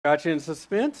Got you in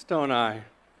suspense, don't I?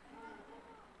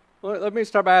 Well, let me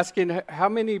start by asking how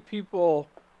many people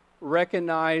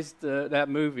recognize that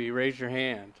movie? Raise your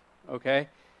hand, okay?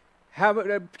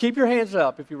 Keep your hands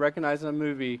up if you recognize the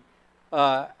movie.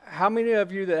 How many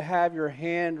of you that have your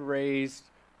hand raised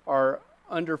are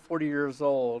under 40 years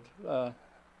old?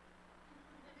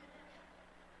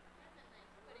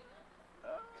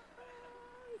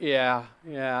 Yeah.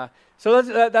 So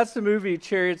that's the movie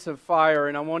Chariots of Fire,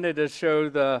 and I wanted to show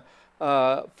the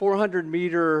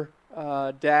 400-meter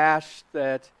dash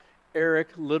that Eric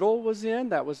Little was in.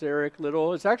 That was Eric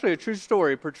Little. It's actually a true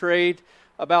story portrayed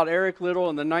about Eric Little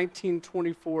in the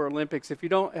 1924 Olympics. If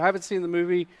you haven't seen the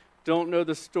movie, don't know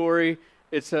the story,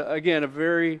 it's again a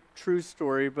very true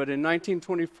story. But in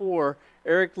 1924,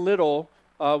 Eric Little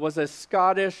was a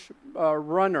Scottish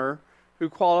runner who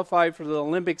qualified for the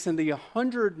Olympics in the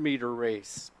 100-meter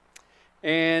race.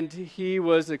 And he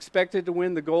was expected to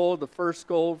win the gold, the first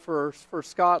gold for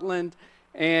Scotland.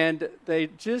 And they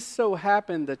just so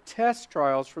happened the test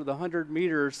trials for the 100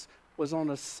 meters was on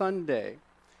a Sunday.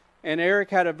 And Eric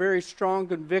had a very strong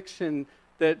conviction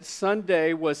that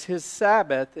Sunday was his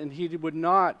Sabbath, and he would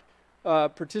not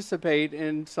participate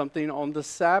in something on the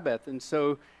Sabbath. And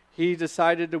so he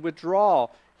decided to withdraw.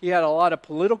 He had a lot of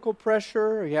political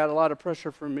pressure. He had a lot of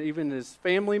pressure from even his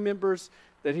family members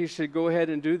that he should go ahead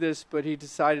and do this, but he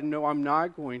decided, no, I'm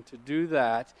not going to do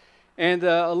that. And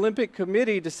the Olympic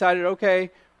Committee decided, okay,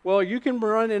 well, you can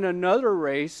run in another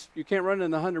race. You can't run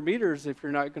in the 100 meters if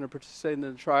you're not going to participate in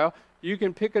the trial. You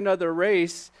can pick another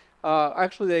race.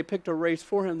 Actually, they picked a race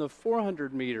for him, the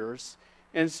 400 meters.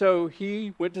 And so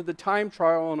he went to the time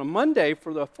trial on a Monday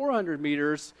for the 400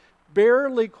 meters,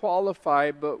 barely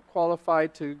qualified, but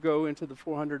qualified to go into the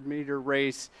 400-meter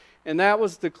race. And that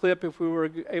was the clip, if we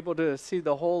were able to see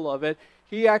the whole of it.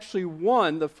 He actually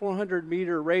won the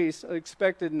 400-meter race,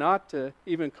 expected not to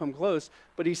even come close,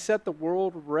 but he set the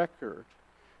world record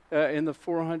in the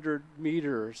 400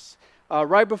 meters.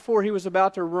 Right before he was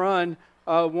about to run,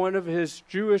 one of his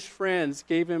Jewish friends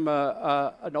gave him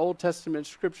an Old Testament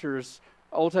scripture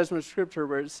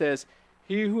where it says,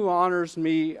 "He who honors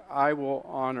me, I will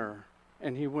honor."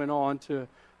 And he went on to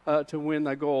win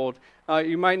the gold.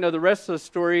 You might know the rest of the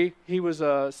story. He was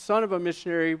a son of a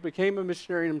missionary, became a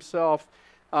missionary himself,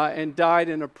 and died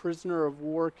in a prisoner of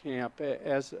war camp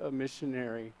as a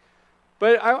missionary.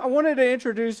 But I wanted to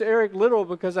introduce Eric Little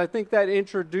because I think that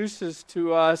introduces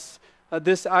to us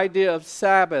this idea of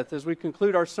Sabbath. As we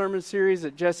conclude our sermon series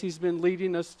that Jesse's been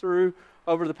leading us through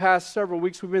over the past several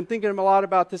weeks, we've been thinking a lot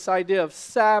about this idea of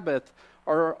Sabbath,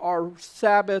 our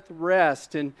Sabbath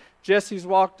rest. And Jesse's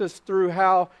walked us through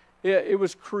how it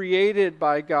was created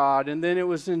by God, and then it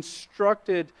was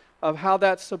instructed of how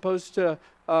that's supposed to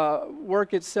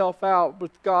work itself out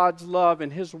with God's love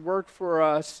and His work for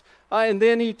us. And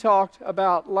then he talked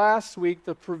about last week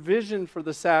the provision for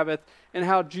the Sabbath and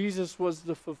how Jesus was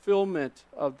the fulfillment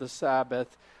of the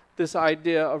Sabbath, this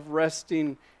idea of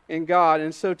resting in God.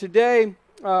 And so today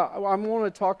I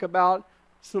want to talk about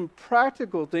some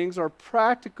practical things or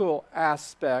practical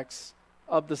aspects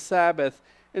of the Sabbath.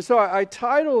 And so I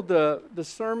titled the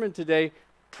sermon today,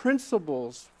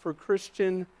 Principles for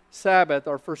Christian Sabbath,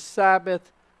 or for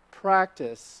Sabbath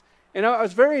Practice. And I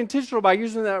was very intentional by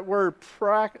using that word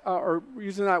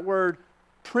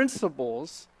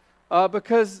principles,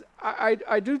 because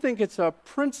I do think it's a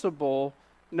principle,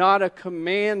 not a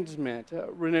commandment,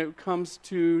 when it comes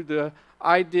to the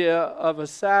idea of a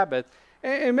Sabbath.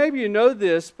 And maybe you know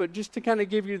this, but just to kind of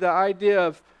give you the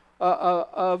idea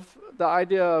of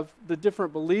the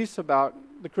different beliefs about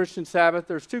the Christian Sabbath,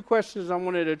 there's two questions I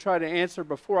wanted to try to answer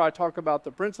before I talk about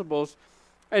the principles.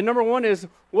 And number one is,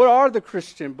 what are the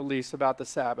Christian beliefs about the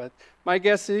Sabbath? My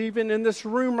guess is even in this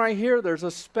room right here, there's a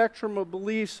spectrum of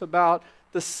beliefs about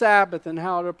the Sabbath and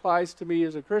how it applies to me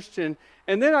as a Christian.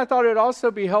 And then I thought it would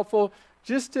also be helpful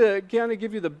just to kind of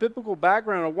give you the biblical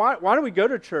background of why do we go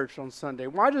to church on Sunday?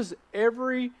 Why does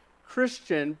every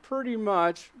Christian, pretty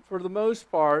much, for the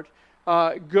most part,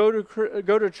 go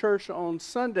to church on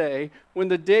Sunday when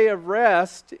the day of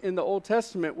rest in the Old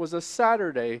Testament was a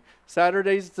Saturday?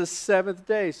 Saturday's the seventh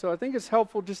day. So I think it's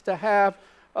helpful just to have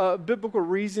biblical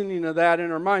reasoning of that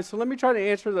in our minds. So let me try to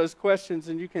answer those questions,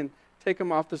 and you can take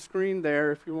them off the screen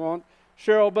there if you want,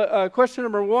 Cheryl. But question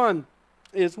number one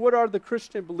is, what are the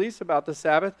Christian beliefs about the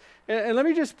Sabbath? And let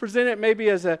me just present it maybe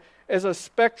as a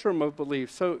spectrum of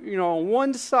beliefs. So, on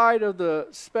one side of the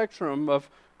spectrum of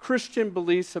Christian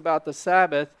beliefs about the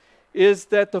Sabbath is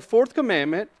that the fourth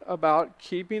commandment about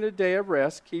keeping a day of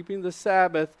rest, keeping the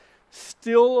Sabbath,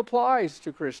 still applies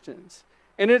to Christians.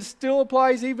 And it still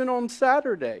applies even on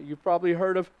Saturday. You've probably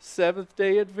heard of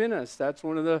Seventh-day Adventists. That's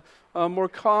one of the more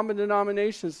common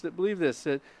denominations that believe this,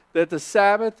 that the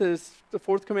Sabbath is, the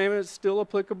fourth commandment is still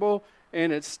applicable,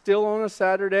 and it's still on a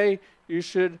Saturday. You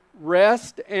should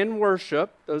rest and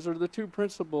worship. Those are the two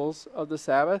principles of the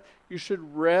Sabbath. You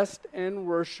should rest and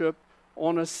worship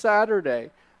on a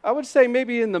Saturday. I would say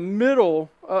maybe in the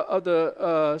middle of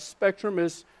the spectrum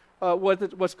is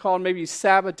what's called maybe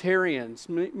Sabbatarians,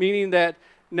 meaning that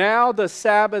now the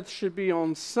Sabbath should be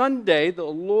on Sunday, the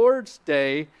Lord's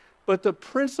Day, but the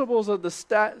principles of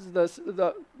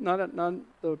not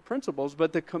the principles,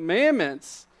 but the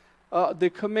commandments,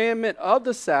 the commandment of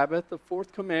the Sabbath, the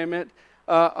fourth commandment,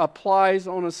 applies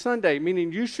on a Sunday,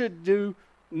 meaning you should do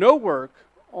no work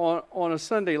on a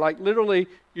Sunday. Like literally,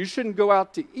 you shouldn't go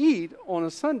out to eat on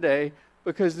a Sunday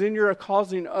because then you're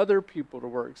causing other people to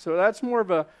work. So that's more of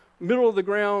a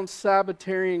middle-of-the-ground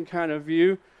Sabbatarian kind of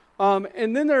view.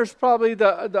 And then there's probably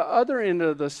the other end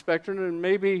of the spectrum, and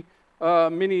maybe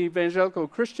many evangelical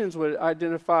Christians would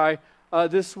identify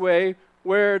this way,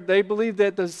 where they believe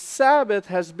that the Sabbath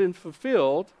has been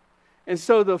fulfilled, and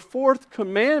so the fourth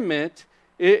commandment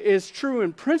is true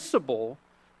in principle,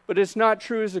 but it's not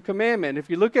true as a commandment. If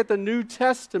you look at the New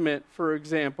Testament, for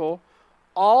example,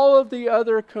 all of the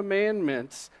other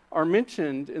commandments are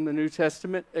mentioned in the New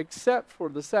Testament except for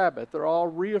the Sabbath. They're all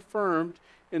reaffirmed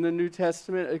in the New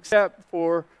Testament except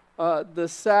for the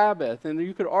Sabbath. And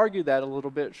you could argue that a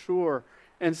little bit, sure.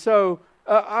 And so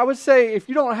I would say if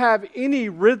you don't have any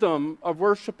rhythm of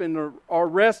worship or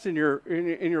rest in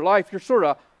your life, you're sort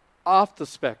of off the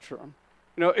spectrum.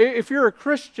 You know, if you're a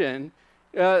Christian,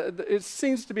 it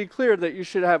seems to be clear that you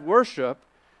should have worship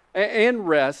and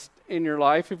rest in your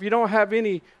life. If you don't have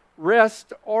any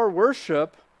rest or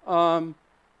worship,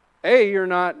 you're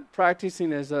not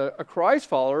practicing as a Christ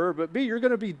follower, but B, you're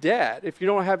going to be dead if you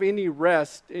don't have any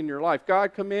rest in your life.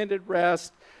 God commanded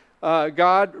rest.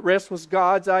 Rest was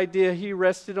God's idea. He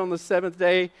rested on the seventh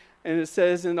day, and it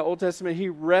says in the Old Testament, He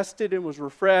rested and was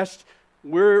refreshed.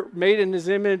 We're made in His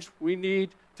image. We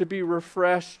need to be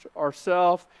refreshed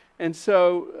ourselves. And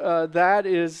so that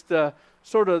is the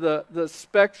sort of the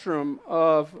spectrum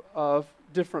of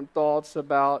different thoughts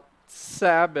about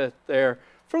Sabbath there.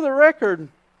 For the record,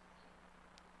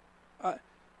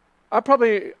 I'm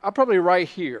probably right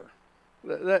here.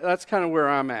 That's kind of where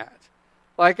I'm at.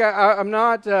 Like I'm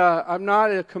not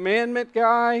a commandment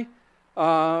guy,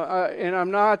 and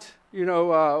I'm not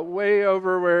way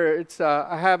over where it's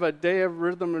I have a day of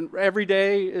rhythm and every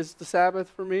day is the Sabbath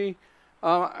for me.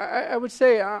 I would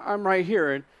say I'm right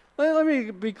here. And let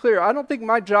me be clear. I don't think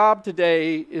my job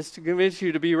today is to convince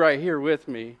you to be right here with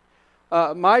me.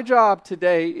 My job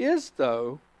today is,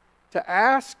 though, to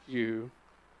ask you,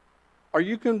 are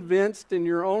you convinced in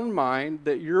your own mind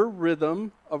that your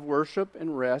rhythm of worship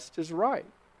and rest is right?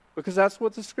 Because that's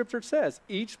what the Scripture says.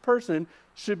 Each person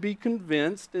should be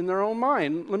convinced in their own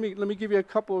mind. Let me give you a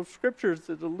couple of scriptures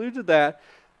that allude to that.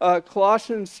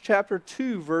 Colossians chapter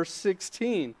 2, verse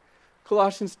 16.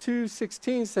 Colossians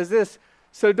 2:16 says this,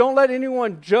 "So don't let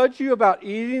anyone judge you about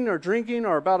eating or drinking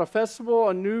or about a festival,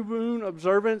 a new moon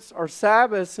observance, or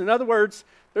Sabbaths." In other words,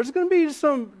 there's going to be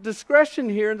some discretion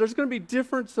here, and there's going to be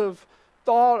difference of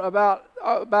thought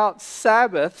about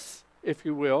Sabbaths, if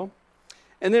you will.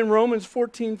 And then Romans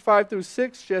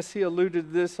 14:5-6, Jesse alluded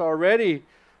to this already,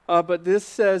 but this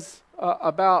says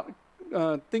about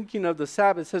thinking of the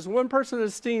Sabbath. It says, "One person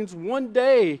esteems one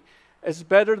day as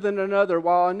better than another,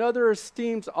 while another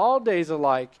esteems all days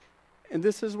alike." And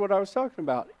this is what I was talking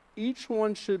about. Each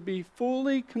one should be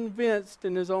fully convinced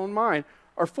in his own mind,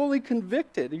 or fully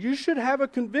convicted. You should have a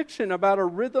conviction about a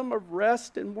rhythm of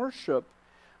rest and worship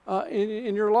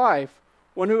in your life.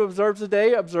 One who observes a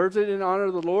day observes it in honor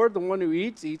of the Lord. The one who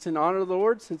eats in honor of the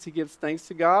Lord, since he gives thanks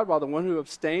to God, while the one who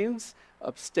abstains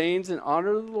in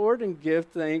honor of the Lord and gives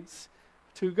thanks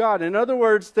to God. In other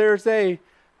words, there's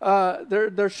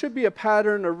there should be a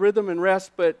pattern of rhythm and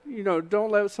rest, but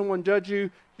don't let someone judge you.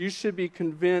 You should be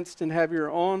convinced and have your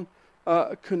own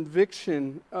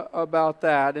conviction about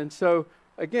that. And so,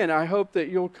 again, I hope that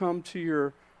you'll come to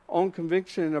your own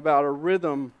conviction about a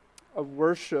rhythm of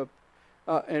worship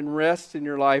and rest in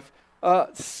your life.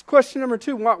 Question number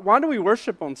 2, why do we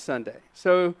worship on Sunday?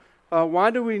 So why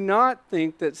do we not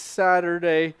think that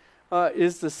Saturday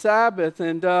is the Sabbath?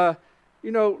 And,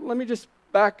 let me just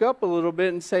back up a little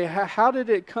bit and say, how did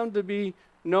it come to be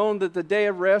known that the day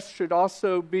of rest should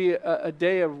also be a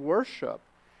day of worship?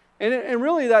 And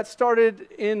really that started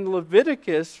in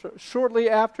Leviticus shortly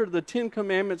after the 10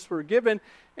 Commandments were given,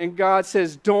 and God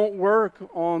says, don't work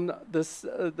on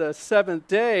the seventh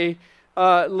day.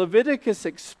 Leviticus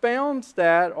expounds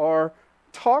that or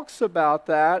talks about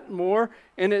that more,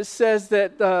 and it says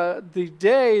that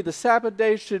the Sabbath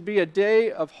day, should be a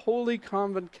day of holy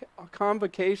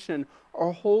convocation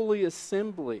or holy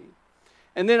assembly.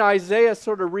 And then Isaiah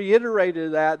sort of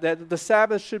reiterated that the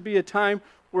Sabbath should be a time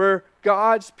where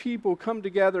God's people come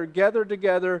together, gather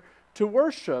together to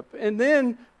worship. And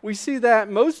then we see that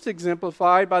most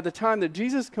exemplified by the time that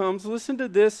Jesus comes. Listen to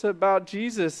this about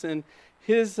Jesus and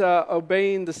his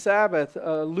obeying the Sabbath.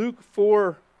 Luke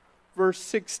 4, verse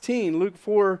 16. Luke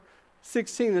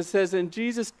 4:16, it says, "And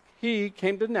Jesus, he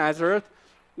came to Nazareth,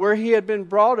 where he had been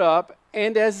brought up,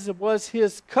 and as was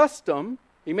his custom,"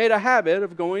 he made a habit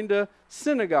of going to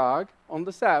synagogue on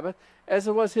the Sabbath. "As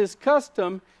it was his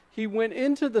custom, he went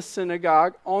into the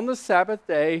synagogue on the Sabbath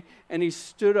day, and he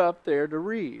stood up there to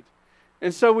read."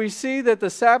 And so we see that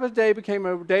the Sabbath day became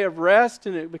a day of rest,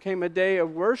 and it became a day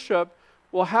of worship.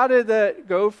 Well, how did that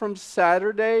go from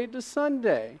Saturday to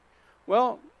Sunday?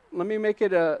 Well, let me make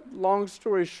it a long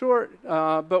story short.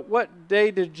 But what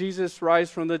day did Jesus rise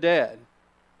from the dead?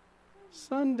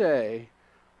 Sunday.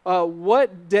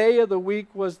 What day of the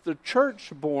week was the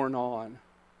church born on?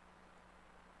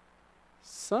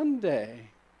 Sunday.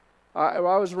 I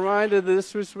was reminded of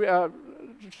this.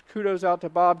 Kudos out to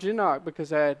Bob Ginnock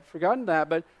because I had forgotten that.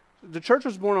 But the church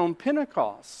was born on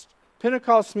Pentecost.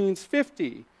 Pentecost means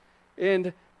 50.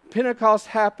 And Pentecost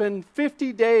happened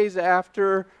 50 days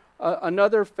after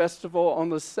another festival on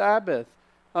the Sabbath.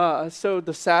 So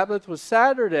the Sabbath was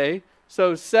Saturday.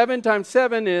 So 7 times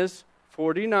 7 is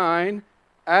 49.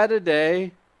 Add a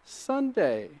day,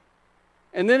 Sunday.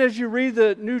 And then as you read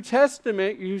the New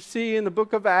Testament, you see in the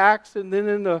book of Acts and then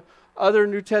in the other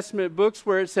New Testament books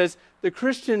where it says the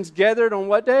Christians gathered on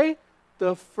what day?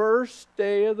 The first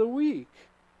day of the week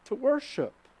to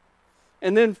worship.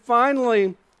 And then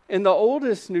finally, in the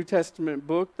oldest New Testament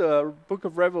book, the book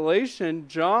of Revelation,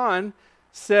 John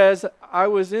says, "I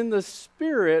was in the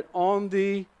Spirit on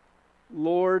the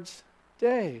Lord's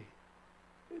day."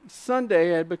 Sunday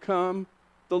had become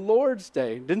the Lord's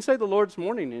day. Didn't say the Lord's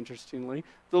morning, interestingly.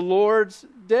 The Lord's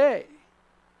day.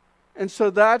 And so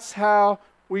that's how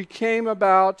we came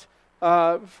about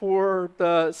for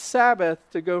the Sabbath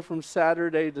to go from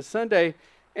Saturday to Sunday.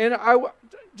 And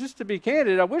just to be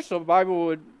candid, I wish the Bible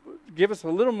would give us a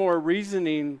little more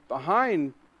reasoning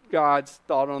behind God's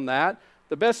thought on that.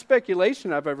 The best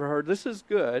speculation I've ever heard, this is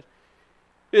good,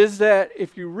 is that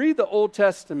if you read the Old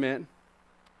Testament,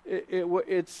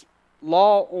 it's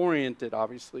law-oriented,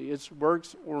 obviously. It's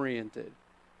works-oriented.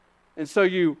 And so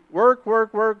you work,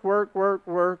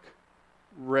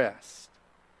 rest.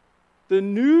 The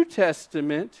New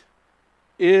Testament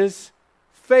is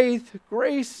faith,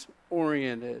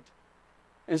 grace-oriented.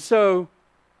 And so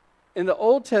in the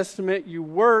Old Testament, you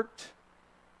worked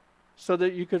so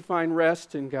that you could find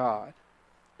rest in God.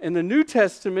 In the New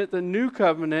Testament, the New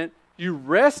Covenant, you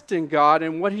rest in God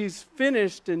and what He's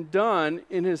finished and done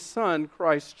in His Son,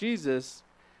 Christ Jesus,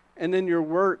 and then your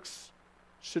works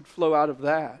should flow out of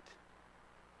that.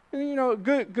 And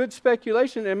good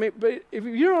speculation. I mean, but if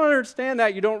you don't understand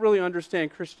that, you don't really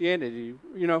understand Christianity.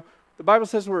 The Bible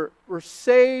says we're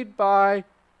saved by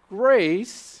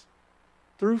grace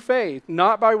through faith,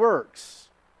 not by works.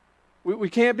 We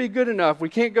can't be good enough. We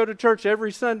can't go to church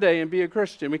every Sunday and be a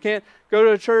Christian. We can't go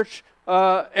to church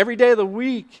every day of the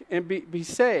week and be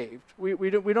saved. We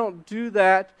don't do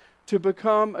that to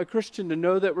become a Christian, to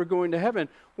know that we're going to heaven.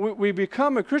 We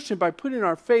become a Christian by putting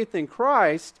our faith in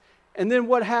Christ, and then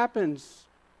what happens?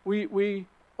 We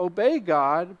obey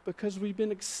God because we've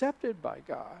been accepted by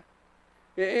God.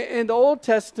 In the Old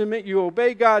Testament, you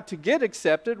obey God to get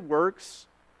accepted, works,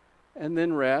 and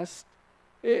then rest.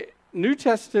 New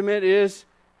Testament is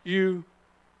you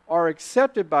are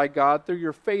accepted by God through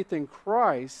your faith in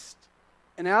Christ,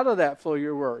 and out of that flow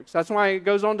your works. That's why it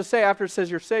goes on to say, after it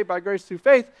says you're saved by grace through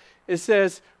faith, it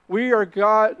says we're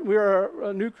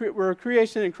a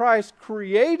creation in Christ,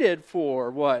 created for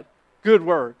what? Good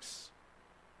works.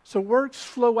 So works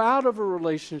flow out of a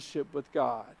relationship with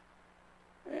God.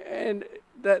 And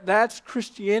that's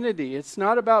Christianity. It's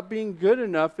not about being good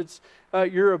enough. It's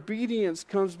your obedience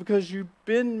comes because you've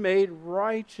been made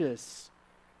righteous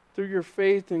through your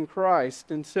faith in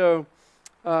Christ. And so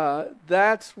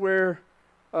that's where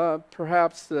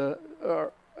perhaps the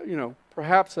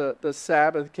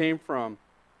Sabbath came from.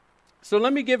 So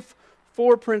let me give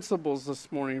 4 principles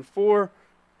this morning. 4,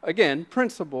 again,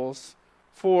 principles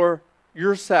for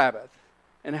your Sabbath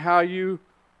and how you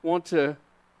want to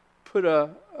put a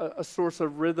source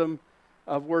of rhythm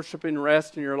of worship and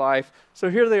rest in your life. So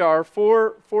here they are,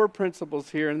 4 principles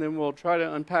here, and then we'll try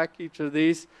to unpack each of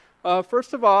these.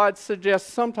 First of all, I'd suggest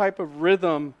some type of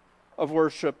rhythm of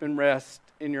worship and rest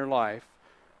in your life.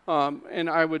 And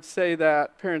I would say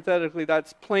that parenthetically,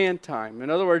 that's plan time. In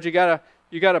other words, you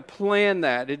gotta plan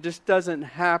that. It just doesn't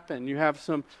happen. You have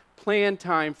some plan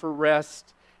time for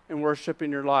rest and worship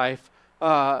in your life.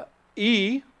 An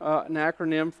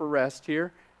acronym for rest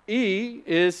here. E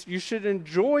is you should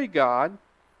enjoy God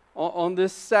on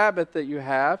this Sabbath that you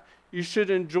have. You should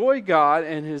enjoy God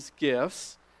and His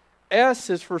gifts. S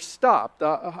is for stop.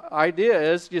 The idea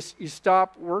is just you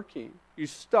stop working. You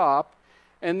stop.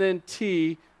 And then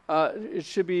T, it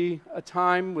should be a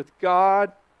time with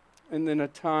God and then a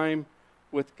time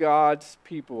with God's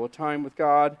people. A time with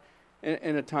God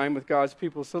and a time with God's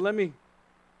people. So let me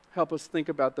help us think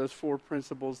about those 4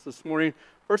 principles this morning.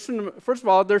 First of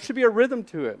all, there should be a rhythm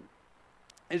to it.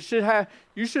 You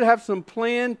should have some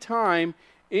planned time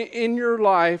in your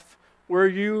life where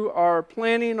you are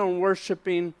planning on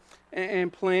worshiping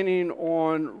and planning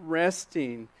on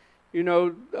resting. You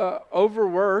know,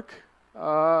 overwork,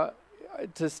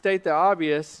 to state the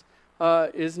obvious,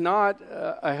 is not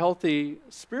a healthy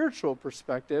spiritual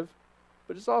perspective,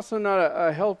 but it's also not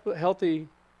a healthy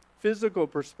physical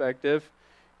perspective.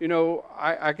 You know,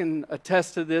 I can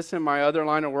attest to this in my other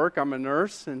line of work. I'm a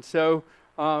nurse, and so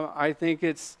I think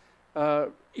it's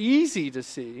easy to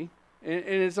see, and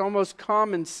it's almost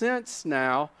common sense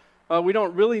now. We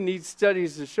don't really need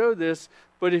studies to show this,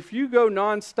 but if you go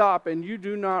nonstop and you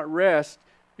do not rest,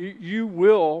 you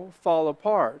will fall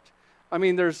apart. I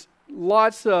mean, there's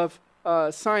lots of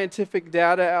scientific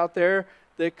data out there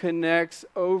that connects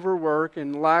overwork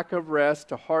and lack of rest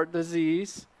to heart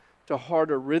disease, to heart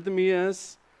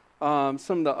arrhythmias,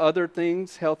 some of the other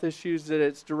things, health issues that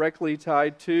it's directly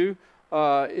tied to.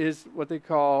 Is what they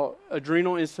call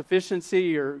adrenal insufficiency.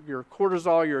 Your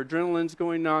cortisol, your adrenaline's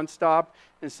going nonstop,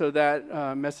 and so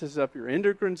that messes up your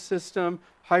endocrine system,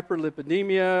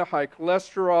 hyperlipidemia, high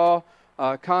cholesterol,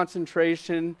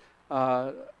 concentration,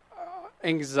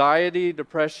 anxiety,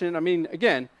 depression. I mean,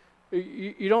 again,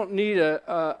 you don't need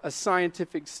a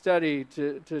scientific study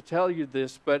to tell you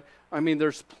this, but I mean,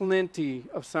 there's plenty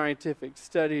of scientific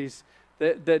studies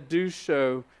that do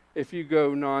show if you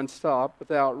go nonstop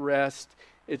without rest,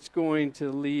 it's going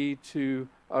to lead to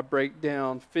a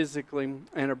breakdown physically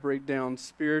and a breakdown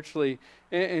spiritually.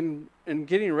 And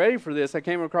getting ready for this, I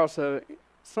came across a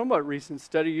somewhat recent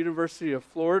study, University of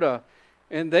Florida,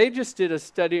 and they just did a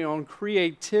study on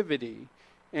creativity.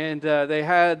 And they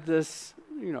had this,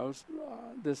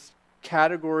 this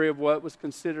category of what was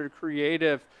considered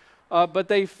creative. But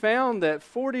they found that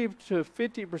 40 to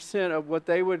 50% of what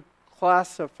they would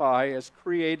classify as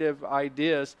creative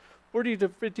ideas, 40 to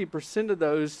 50% of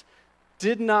those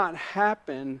did not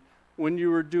happen when you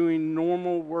were doing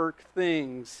normal work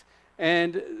things.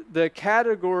 And the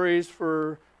categories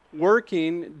for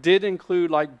working did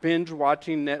include like binge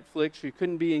watching Netflix. You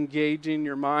couldn't be engaging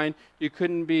your mind. You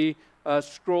couldn't be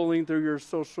scrolling through your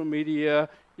social media.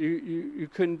 You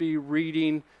couldn't be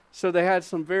reading. So they had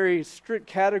some very strict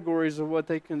categories of what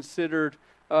they considered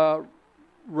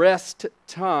rest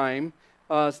time,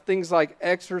 things like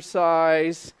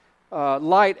exercise,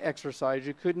 light exercise.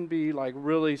 You couldn't be like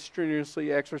really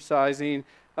strenuously exercising,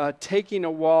 taking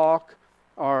a walk,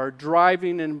 or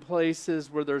driving in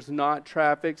places where there's not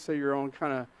traffic, so you're on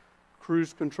kind of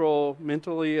cruise control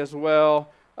mentally as well.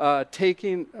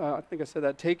 Taking a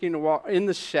walk in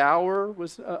the shower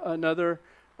was another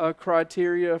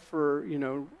criteria for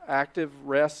active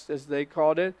rest, as they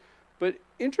called it. But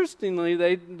interestingly,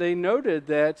 they noted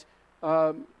that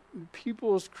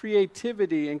people's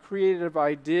creativity and creative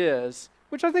ideas,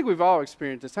 which I think we've all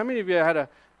experienced this. How many of you had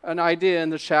an idea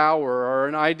in the shower or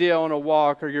an idea on a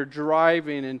walk, or you're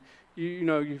driving and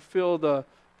you feel the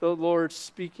Lord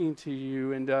speaking to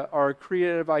you, and or a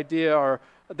creative idea, or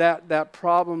that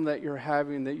problem that you're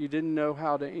having that you didn't know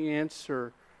how to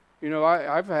answer?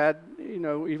 I've had,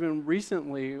 even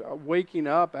recently, waking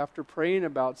up after praying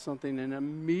about something, and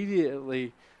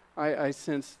immediately I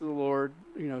sensed the Lord,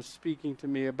 speaking to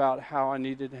me about how I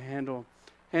needed to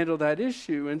handle that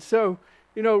issue. And so,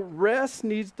 rest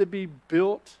needs to be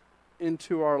built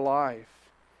into our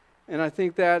life. And I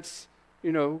think that's,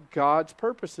 God's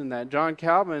purpose in that. John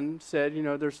Calvin said,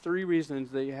 there's 3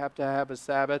 reasons that you have to have a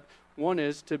Sabbath. One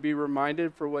is to be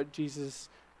reminded for what Jesus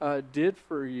did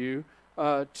for you.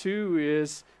 2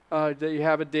 is that you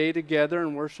have a day together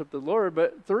and worship the Lord.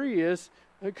 But 3 is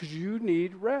because you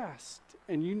need rest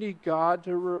and you need God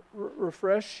to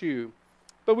refresh you.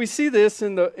 But we see this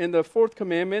in the 4th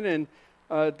commandment, and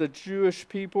the Jewish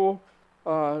people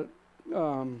trying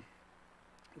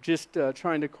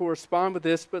to correspond with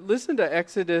this. But listen to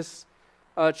Exodus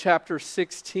chapter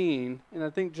 16, and I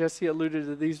think Jesse alluded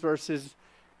to these verses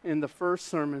in the first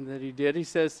sermon that he did. He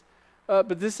says,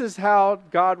 But this is how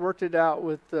God worked it out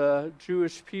with the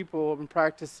Jewish people in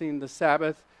practicing the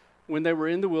Sabbath when they were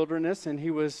in the wilderness, and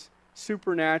he was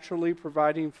supernaturally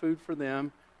providing food for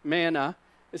them, manna.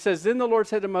 It says, "Then the Lord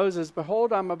said to Moses,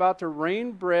 Behold, I'm about to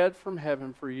rain bread from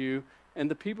heaven for you,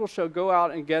 and the people shall go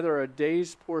out and gather a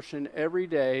day's portion every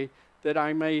day, that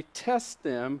I may test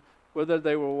them whether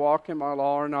they will walk in my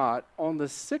law or not. On the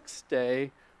sixth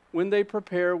day, when they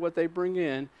prepare what they bring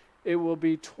in, it will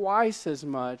be twice as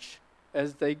much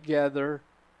as they gather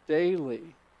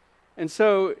daily." And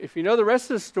so, if you know the rest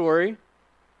of the story,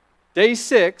 day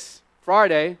 6,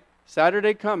 Friday,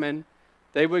 Saturday coming,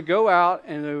 they would go out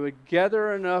and they would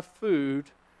gather enough food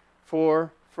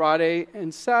for Friday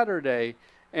and Saturday.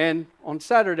 And on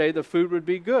Saturday, the food would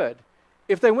be good.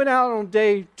 If they went out on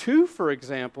day 2, for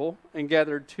example, and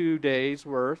gathered 2 days'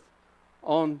 worth,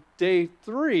 on day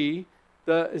 3,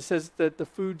 it says that the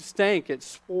food stank, it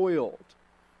spoiled.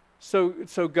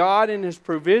 So God in his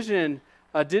provision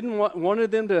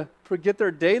wanted them to get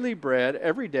their daily bread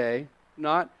every day,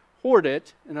 not hoard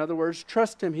it. In other words,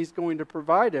 trust him, he's going to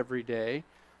provide every day.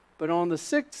 But on the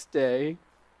 6th day,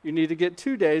 you need to get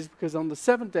 2 days, because on the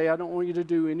 7th day, I don't want you to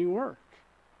do any work.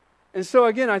 And so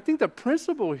again, I think the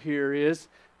principle here is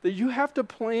that you have to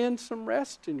plan some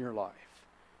rest in your life.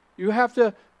 You have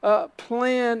to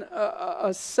plan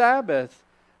a Sabbath,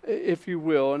 if you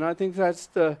will. And I think that's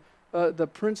the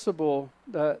principle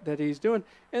that he's doing.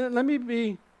 And let me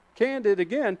be candid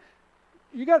again.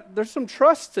 There's some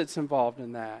trust that's involved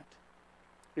in that.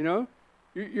 You know,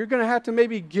 you're going to have to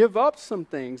maybe give up some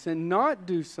things and not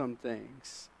do some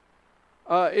things.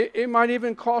 It might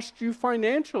even cost you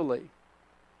financially.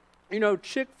 You know,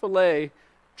 Chick-fil-A,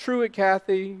 Truett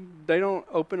Cathy, they don't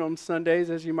open on Sundays,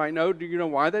 as you might know. Do you know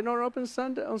why they don't open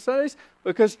on Sundays?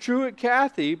 Because Truett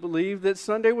Cathy believed that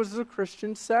Sunday was the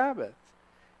Christian Sabbath.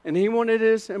 And he wanted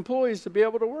his employees to be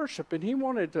able to worship, and he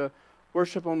wanted to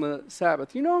worship on the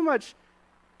Sabbath. You know how much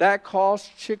that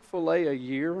costs Chick-fil-A a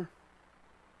year?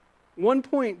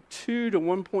 $1.2 to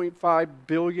 $1.5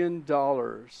 billion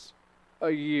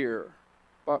a year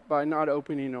by not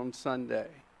opening on Sunday.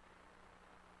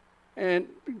 And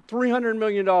 $300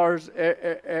 million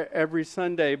every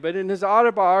Sunday. But in his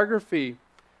autobiography,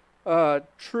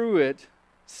 Truett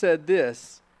said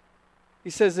this. He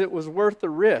says, "It was worth the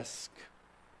risk.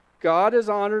 God has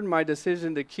honored my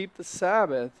decision to keep the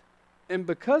Sabbath, and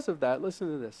because of that,"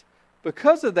 listen to this,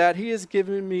 "because of that, he has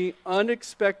given me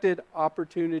unexpected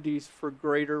opportunities for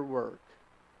greater work."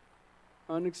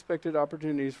 Unexpected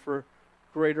opportunities for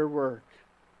greater work.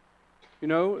 You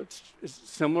know, it's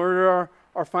similar to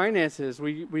our finances.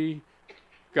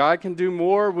 God can do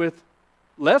more with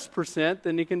less percent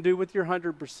than he can do with your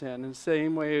 100%, and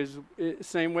same way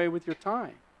with your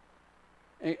time.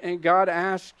 And God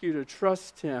asks you to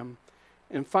trust him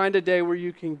and find a day where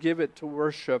you can give it to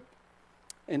worship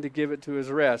and to give it to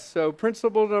his rest. So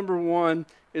principle number 1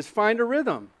 is find a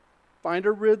rhythm. Find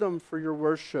a rhythm for your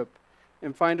worship,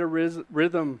 and find a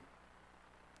rhythm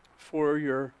for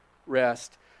your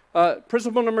rest.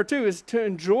 Principle number 2 is to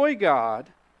enjoy God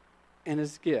and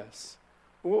his gifts.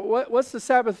 What's the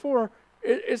Sabbath for?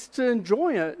 It's to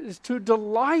enjoy it. It's to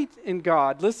delight in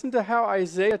God. Listen to how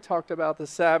Isaiah talked about the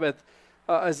Sabbath.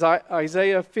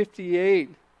 Isaiah 58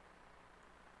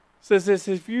 says this: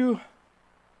 "If you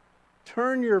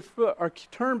turn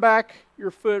back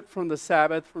your foot from the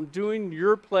Sabbath, from doing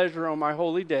your pleasure on my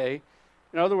holy day."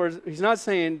 In other words, he's not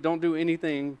saying don't do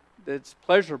anything that's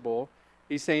pleasurable.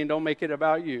 He's saying don't make it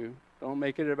about you. Don't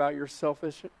make it about your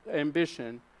selfish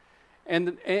ambition.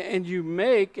 And you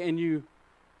make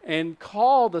and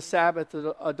call the Sabbath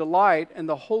a delight, and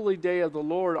the holy day of the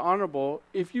Lord honorable.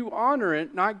 If you honor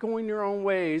it, not going your own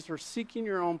ways or seeking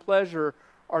your own pleasure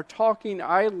or talking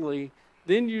idly,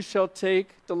 then you shall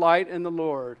take delight in the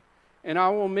Lord. And I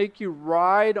will make you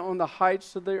ride on the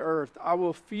heights of the earth. I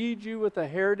will feed you with the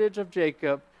heritage of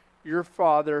Jacob, your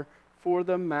father, for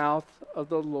the mouth of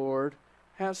the Lord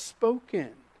has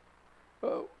spoken.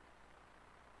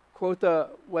 Quote the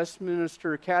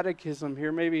Westminster Catechism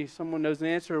here. Maybe someone knows the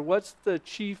answer. What's the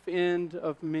chief end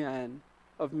of men?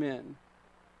 To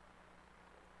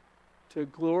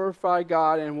glorify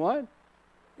God and what?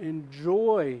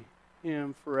 Enjoy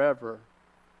him forever.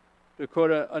 To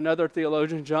quote another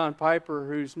theologian, John Piper,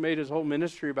 who's made his whole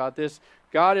ministry about this,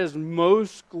 God is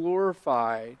most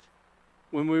glorified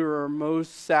when we were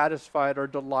most satisfied or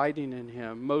delighting in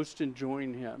him, most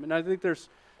enjoying him. And I think there's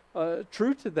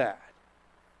truth to that.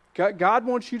 God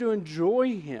wants you to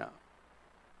enjoy him.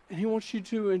 And he wants you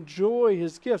to enjoy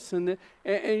his gifts. And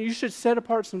you should set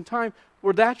apart some time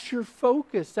where that's your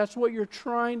focus. That's what you're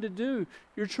trying to do.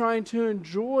 You're trying to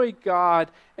enjoy God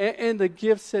and the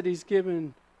gifts that he's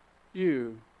given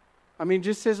you? I mean,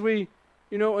 just as we,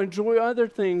 enjoy other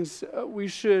things, we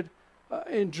should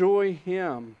enjoy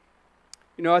Him.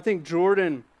 I think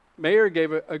Jordan Mayer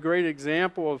gave a great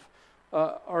example of,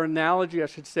 or analogy, I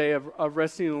should say, of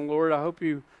resting in the Lord. I hope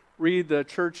you read the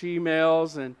church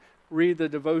emails and read the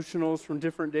devotionals from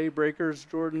different day breakers.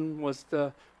 Jordan was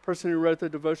the person who wrote the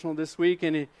devotional this week,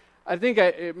 and I think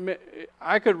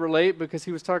I could relate because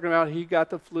he was talking about he got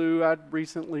the flu. I'd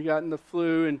recently gotten the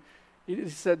flu, and he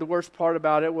said the worst part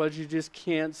about it was you just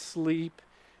can't sleep.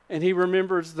 And he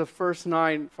remembers the first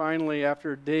night, finally,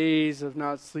 after days of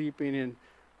not sleeping and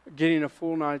getting a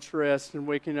full night's rest and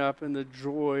waking up and the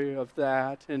joy of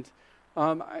that. And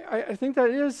I think that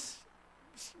is,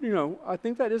 I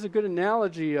think that is a good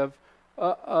analogy of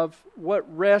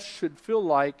what rest should feel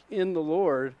like in the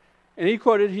Lord. And he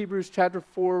quoted Hebrews chapter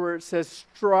 4 where it says,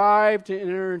 strive to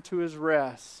enter into His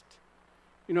rest.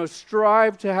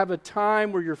 Strive to have a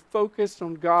time where you're focused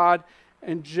on God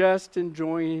and just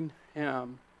enjoying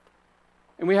Him.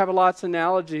 And we have lots of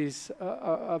analogies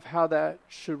of how that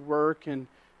should work and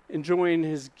enjoying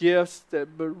His gifts,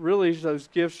 but really those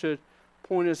gifts should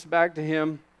point us back to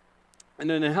Him.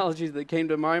 And an analogy that came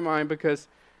to my mind because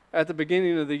at the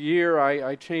beginning of the year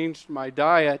I changed my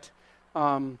diet.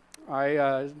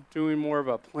 I doing more of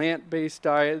a plant-based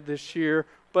diet this year,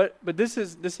 but this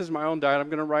is my own diet. I'm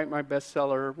going to write my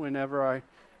bestseller whenever I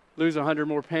lose 100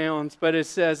 more pounds. But it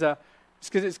says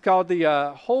it's called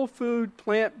the Whole Food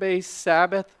Plant-Based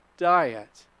Sabbath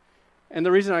Diet, and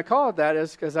the reason I call it that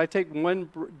is because I take one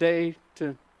day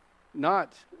to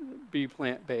not be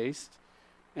plant-based,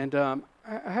 and I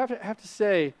have to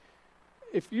say,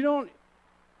 if you don't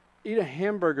eat a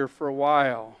hamburger for a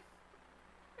while,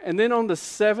 and then on the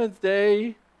seventh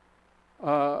day,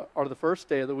 or the first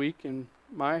day of the week in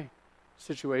my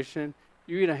situation,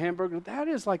 you eat a hamburger, that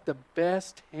is like the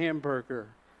best hamburger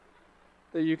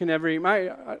that you can ever eat.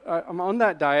 I'm on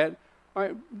that diet.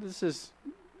 This is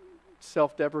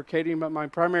self-deprecating, but my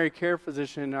primary care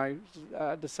physician, I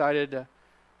decided to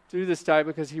do this diet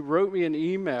because he wrote me an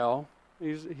email.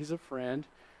 He's a friend,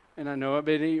 and I know it,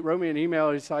 but he wrote me an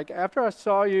email. He's like, after I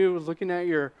saw you, was looking at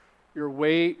your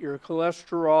weight, your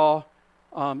cholesterol,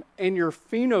 and your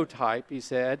phenotype, he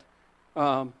said,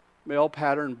 male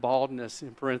pattern baldness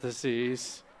in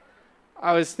parentheses.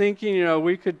 I was thinking,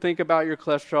 we could think about your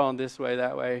cholesterol in this way,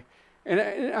 that way. And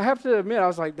I have to admit, I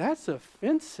was like, that's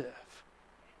offensive.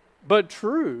 But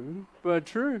true.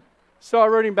 So I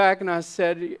wrote him back and I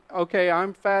said, okay,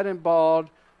 I'm fat and bald,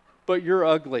 but you're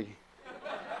ugly.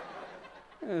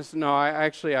 No, I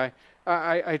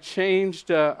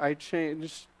changed,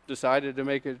 decided to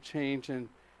make a change in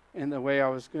the way I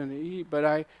was going to eat.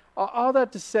 But all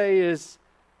that to say is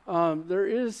there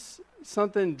is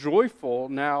something joyful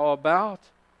now about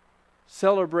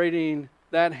celebrating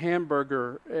that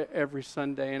hamburger every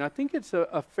Sunday. And I think it's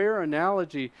a fair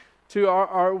analogy to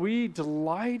are we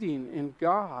delighting in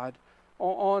God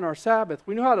on our Sabbath?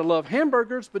 We know how to love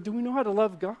hamburgers, but do we know how to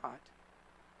love God?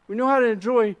 We know how to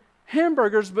enjoy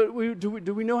hamburgers, but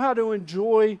do we know how to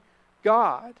enjoy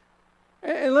God?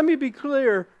 And let me be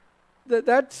clear,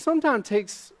 that sometimes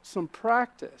takes some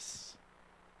practice.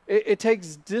 It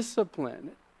takes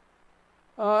discipline.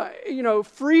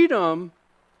 Freedom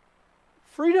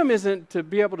isn't to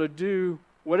be able to do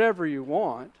whatever you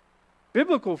want.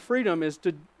 Biblical freedom is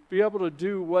to be able to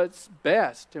do what's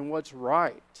best and what's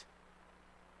right.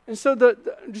 And so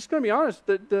I'm just going to be honest,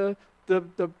 the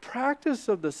practice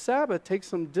of the Sabbath takes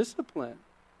some discipline.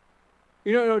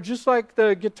 Just like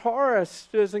the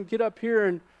guitarist doesn't get up here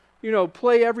and,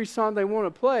 play every song they want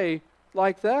to play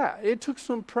like that. It took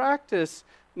some practice.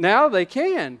 Now they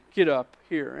can get up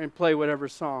here and play whatever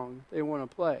song they want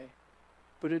to play.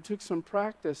 But it took some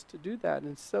practice to do that.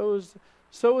 And so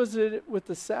is it with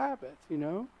the Sabbath,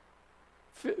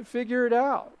 Figure it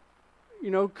out.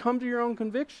 Come to your own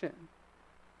conviction.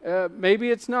 Maybe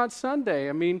it's not Sunday.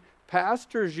 I mean,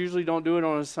 pastors usually don't do it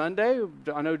on a Sunday.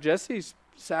 I know Jesse's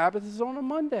Sabbath is on a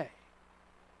Monday.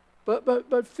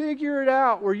 But figure it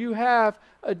out where you have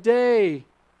a day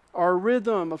or a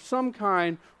rhythm of some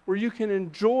kind where you can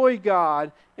enjoy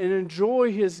God and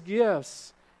enjoy His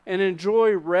gifts and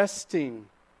enjoy resting.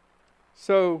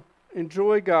 So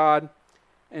enjoy God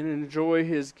and enjoy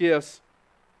His gifts.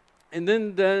 And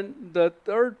then the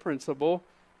third principle,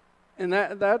 and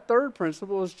that third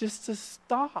principle is just to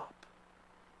stop.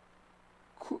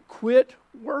 Quit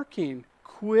working.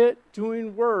 Quit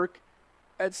doing work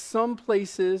at some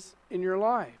places in your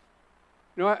life.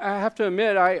 I have to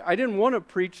admit, I didn't want to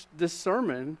preach this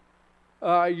sermon.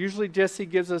 Usually Jesse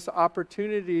gives us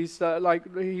opportunities,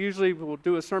 like he usually will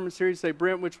do a sermon series, say,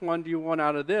 Brent, which one do you want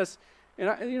out of this?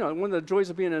 And one of the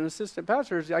joys of being an assistant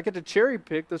pastor is I get to cherry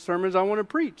pick the sermons I want to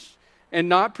preach and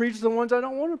not preach the ones I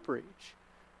don't want to preach.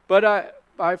 But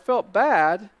I felt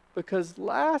bad because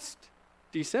last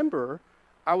December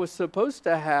I was supposed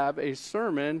to have a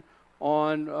sermon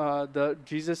on the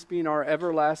Jesus being our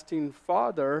everlasting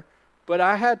Father, but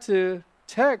I had to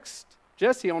text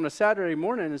Jesse on a Saturday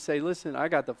morning and say, listen, I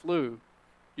got the flu.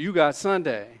 You got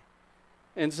Sunday.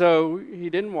 And so he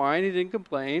didn't whine, he didn't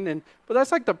complain. But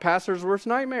that's like the pastor's worst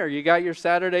nightmare. You got your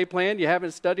Saturday planned, you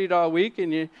haven't studied all week,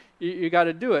 and you got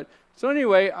to do it. So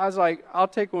anyway, I was like, I'll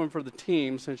take one for the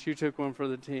team since you took one for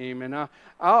the team. And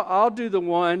I'll do the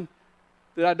one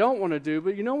that I don't want to do.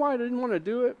 But you know why I didn't want to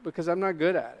do it? Because I'm not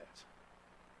good at it.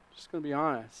 Just going to be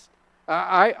honest.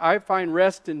 I find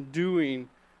rest in doing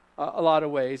a lot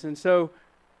of ways. And so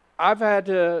I've had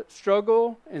to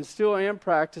struggle and still am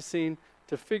practicing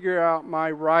to figure out my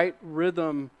right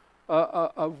rhythm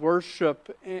of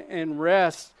worship and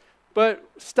rest. But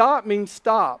stop means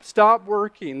stop. Stop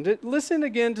working. Listen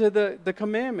again to the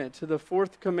commandment, to the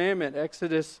fourth commandment,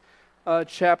 Exodus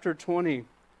chapter 20. It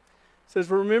says,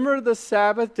 remember the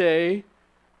Sabbath day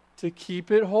to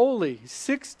keep it holy.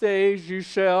 6 days you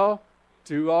shall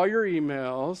do all your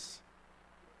emails,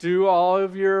 do all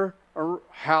of your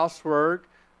housework,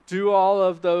 do all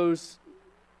of those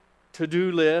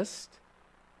to-do lists.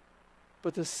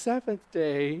 But the seventh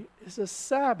day is a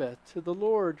Sabbath to the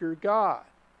Lord your God.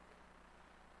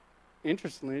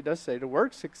 Interestingly, it does say to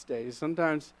work 6 days.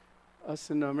 Sometimes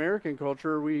us in the American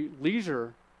culture, we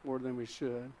leisure more than we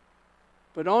should.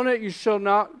 But on it you shall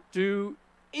not do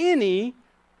any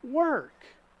work.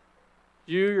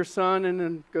 You, your son, and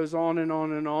then goes on and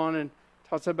on and on and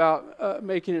talks about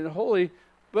making it holy.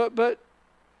 But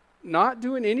not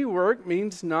doing any work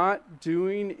means not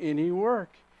doing any work.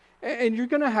 And you're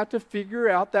going to have to figure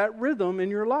out that rhythm in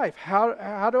your life.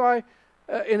 How do I,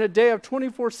 in a day of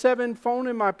 24/7 phone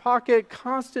in my pocket,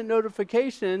 constant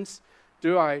notifications,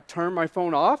 do I turn my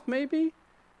phone off maybe?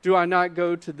 Do I not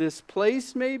go to this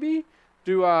place maybe?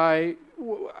 You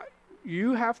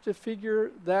have to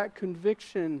figure that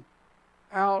conviction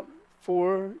out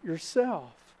for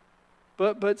yourself.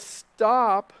 But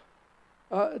stop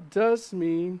does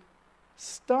mean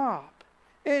stop.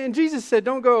 And Jesus said,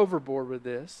 don't go overboard with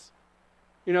this.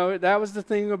 That was the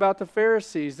thing about the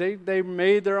Pharisees. They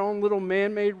made their own little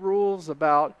man-made rules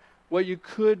about what you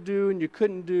could do and you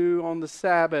couldn't do on the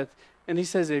Sabbath. And he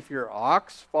says, if your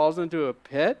ox falls into a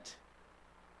pit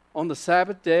on the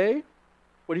Sabbath day,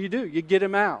 what do? You get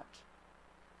him out.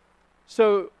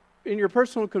 So in your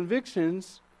personal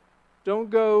convictions, don't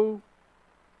go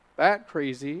bat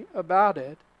crazy about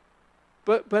it,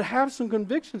 but have some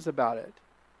convictions about it.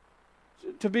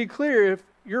 To be clear, if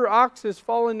your ox is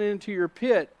falling into your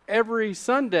pit every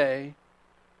Sunday,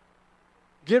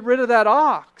 get rid of that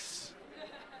ox.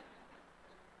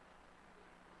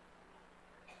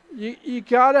 You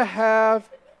got to have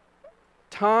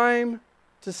time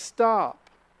to stop.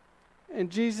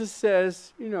 And Jesus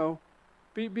says,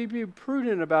 be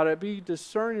prudent about it, be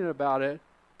discerning about it,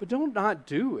 but don't not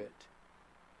do it.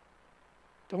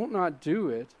 Don't not do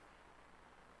it.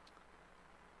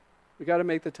 We got to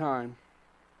make the time.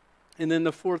 And then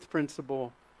the fourth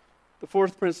principle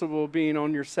being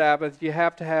on your Sabbath, you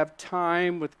have to have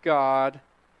time with God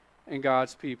and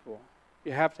God's people.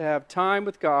 You have to have time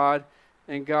with God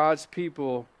and God's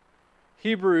people.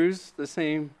 Hebrews, the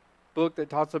same book that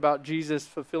talks about Jesus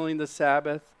fulfilling the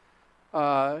Sabbath,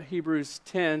 Hebrews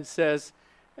 10 says,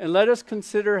 and let us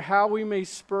consider how we may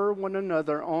spur one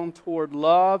another on toward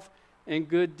love and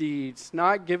good deeds,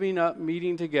 not giving up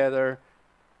meeting together,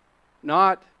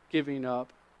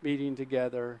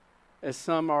 as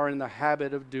some are in the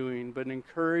habit of doing, but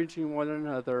encouraging one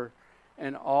another,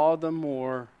 and all the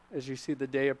more as you see the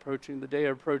day approaching. The day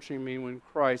approaching means when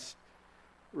Christ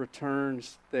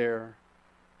returns there.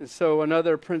 And so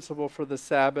another principle for the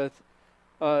Sabbath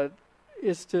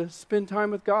is to spend time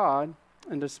with God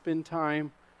and to spend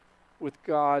time with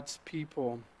God's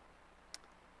people.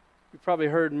 You've probably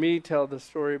heard me tell the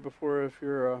story before if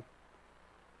you're a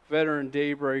veteran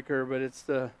daybreaker, but it's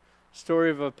the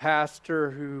story of a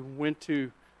pastor who went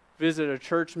to visit a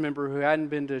church member who hadn't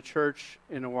been to church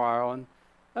in a while. And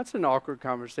that's an awkward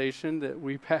conversation that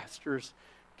we pastors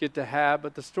get to have.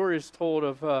 But the story is told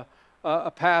of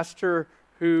a pastor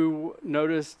who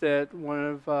noticed that one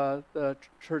of the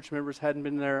church members hadn't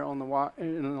been there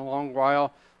in a long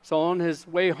while. So on his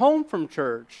way home from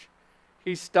church,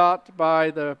 he stopped by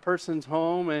the person's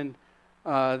home, and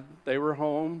they were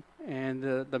home. And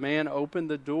the man opened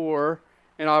the door,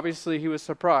 and obviously he was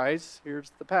surprised.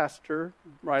 Here's the pastor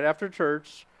right after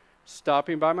church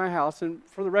stopping by my house. And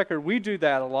for the record, we do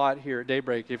that a lot here at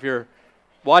Daybreak. If you're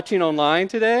watching online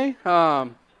today.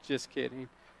 Just kidding.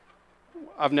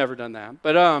 I've never done that.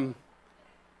 But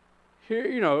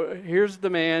here's the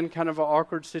man, kind of an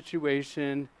awkward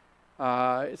situation.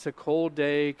 It's a cold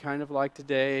day, kind of like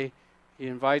today. He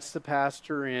invites the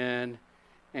pastor in,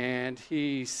 and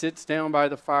he sits down by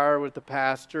the fire with the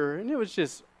pastor, and it was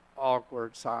just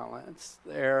awkward silence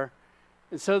there.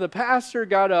 And so the pastor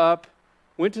got up,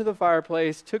 went to the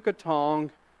fireplace, took a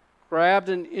tong, grabbed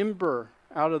an ember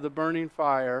out of the burning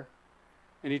fire,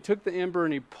 and he took the ember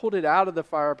and he pulled it out of the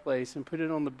fireplace and put it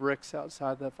on the bricks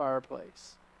outside the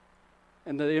fireplace.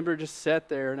 And the ember just sat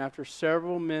there, and after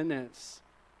several minutes,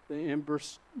 the ember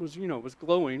was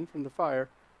glowing from the fire,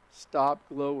 stopped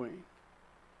glowing.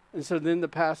 And so then the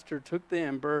pastor took the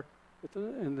ember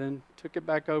and then took it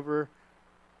back over,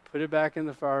 put it back in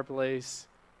the fireplace,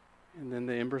 and then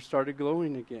the ember started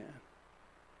glowing again.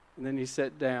 And then he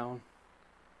sat down,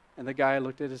 and the guy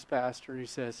looked at his pastor and he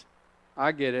says,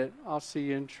 "I get it. I'll see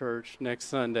you in church next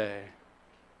Sunday."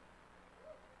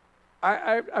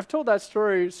 I've told that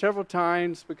story several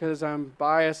times because I'm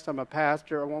biased. I'm a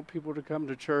pastor. I want people to come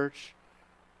to church.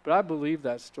 But I believe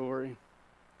that story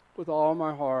with all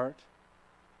my heart.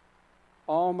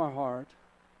 All my heart.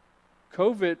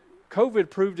 COVID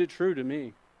proved it true to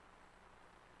me.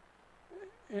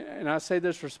 And I say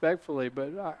this respectfully,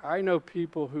 but I know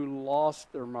people who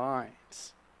lost their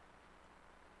minds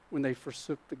when they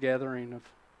forsook the gathering of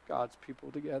God's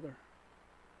people together.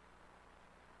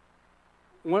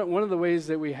 One of the ways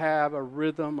that we have a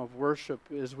rhythm of worship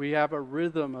is we have a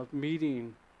rhythm of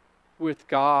meeting with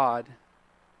God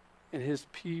and His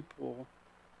people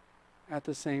at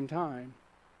the same time.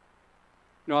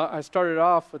 I started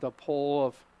off with a poll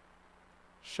of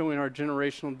showing our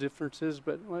generational differences,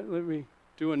 but let me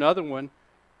do another one.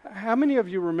 How many of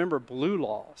you remember Blue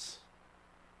Laws?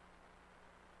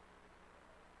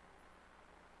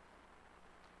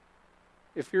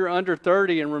 If you're under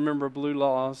 30 and remember Blue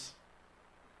Laws,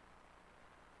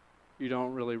 you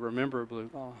don't really remember Blue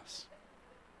Laws.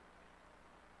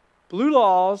 Blue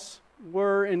Laws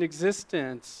were in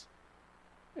existence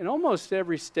in almost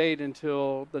every state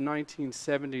until the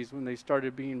 1970s when they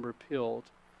started being repealed.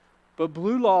 But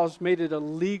Blue Laws made it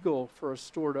illegal for a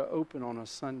store to open on a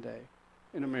Sunday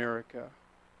in America.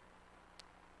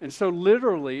 And so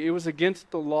literally, it was against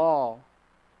the law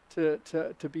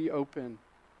to be open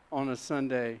on a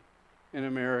Sunday in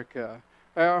America.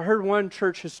 I heard one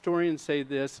church historian say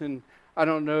this, and I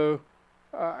don't know,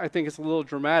 I think it's a little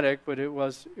dramatic, but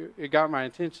it got my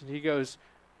attention. He goes,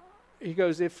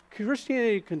 if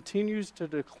Christianity continues to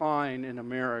decline in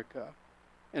America,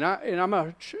 and I'm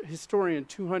a historian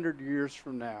 200 years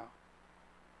from now,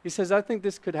 he says, I think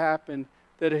this could happen,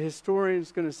 that a historian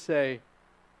is going to say,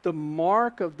 the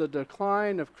mark of the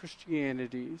decline of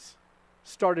Christianity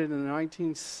started in the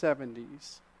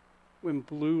 1970s when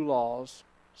Blue Laws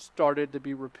started to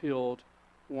be repealed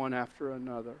one after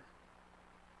another.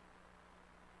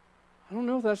 I don't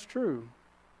know if that's true.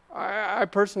 I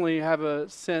personally have a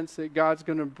sense that God's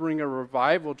going to bring a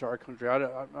revival to our country. I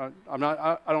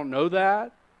don't know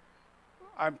that.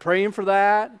 I'm praying for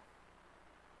that.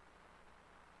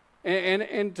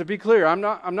 And to be clear, I'm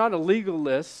not a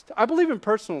legalist. I believe in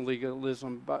personal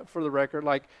legalism, but for the record,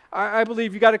 I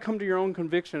believe you got to come to your own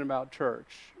conviction about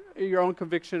church, your own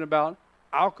conviction about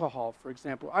alcohol, for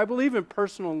example. I believe in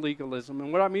personal legalism,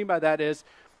 and what I mean by that is,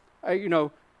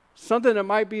 something that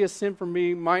might be a sin for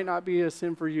me might not be a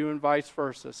sin for you, and vice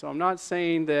versa. So I'm not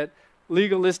saying that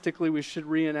legalistically we should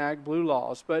reenact Blue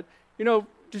Laws, but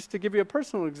just to give you a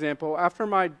personal example, after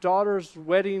my daughter's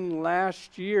wedding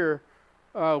last year,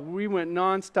 we went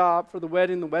nonstop for the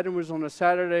wedding. The wedding was on a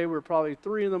Saturday. We were probably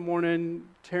 3 a.m,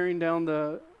 tearing down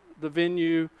the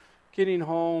venue, getting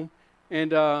home.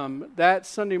 And that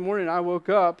Sunday morning, I woke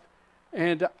up,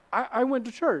 and I went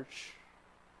to church.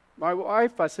 My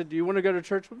wife, I said, "Do you want to go to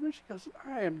church with me?" She goes,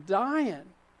 "I am dying."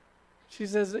 She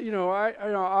says,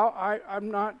 I'm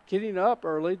not getting up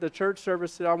early. The church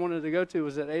service that I wanted to go to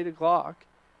was at 8 o'clock,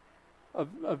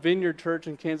 a Vineyard Church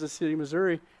in Kansas City,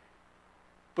 Missouri.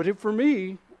 But for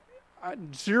me,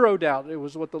 zero doubt it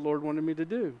was what the Lord wanted me to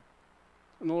do.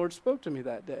 And the Lord spoke to me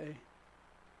that day.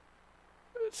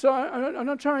 So I'm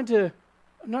not trying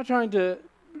to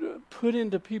put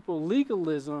into people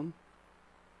legalism,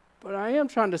 but I am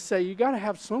trying to say you got to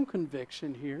have some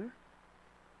conviction here.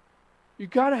 You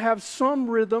got to have some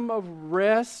rhythm of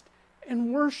rest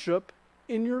and worship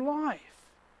in your life.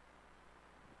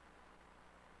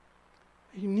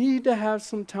 You need to have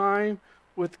some time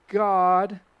with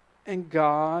God and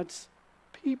God's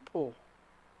people.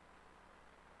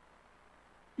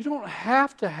 You don't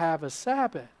have to have a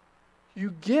Sabbath.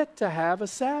 You get to have a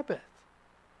Sabbath.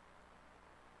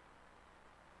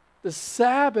 The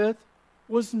Sabbath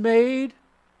was made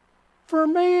for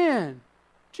man.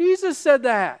 Jesus said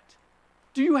that.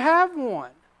 Do you have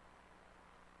one?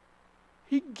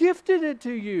 He gifted it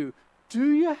to you.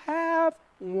 Do you have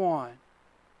one?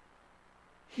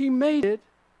 He made it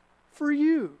for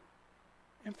you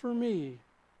and for me.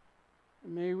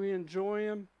 And may we enjoy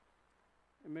Him,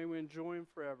 and may we enjoy Him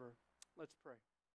forever. Let's pray.